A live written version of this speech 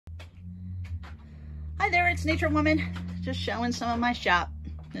Hi there, it's Nature Woman. Just showing some of my shop.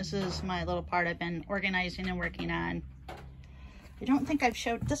 This is my little part I've been organizing and working on. I don't think I've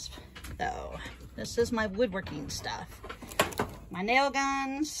showed this though. This is my woodworking stuff. My nail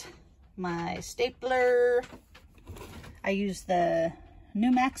guns, my stapler. I use the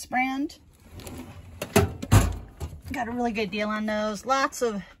Numax brand. Got a really good deal on those. Lots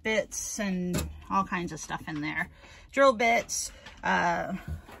of bits and all kinds of stuff in there. Drill bits,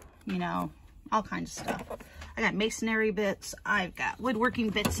 you know, all kinds of stuff. I got masonry bits. I've got woodworking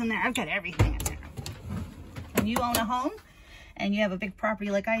bits in there. I've got everything in there. When you own a home and you have a big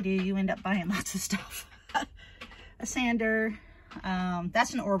property like I do, you end up buying lots of stuff. A sander.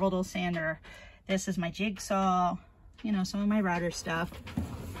 That's an orbital sander. This is my jigsaw. You know, some of my router stuff.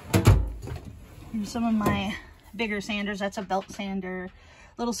 Here's some of my bigger sanders. That's a belt sander.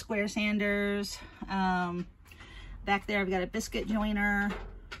 Little square sanders. Back there I've got a biscuit joiner.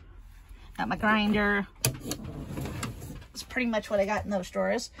 Got my grinder. That's pretty much what I got in those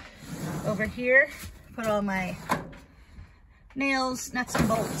drawers. Over here, put all my nails, nuts and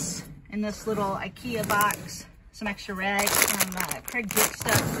bolts in this little IKEA box. Some extra rags, some Craig Jake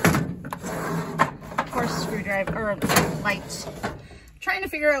stuff. Of course, screwdriver, or lights. Trying to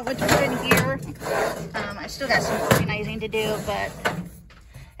figure out what to put in here. I still got some organizing to do, but...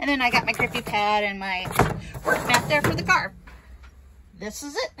 And then I got my grippy pad and my work mat there for the car. This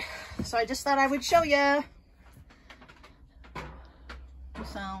is it. So I just thought I would show you.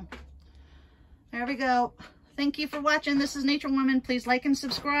 So, there we go. Thank you for watching. This is Nature Woman. Please like and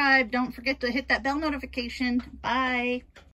subscribe. Don't forget to hit that bell notification. Bye.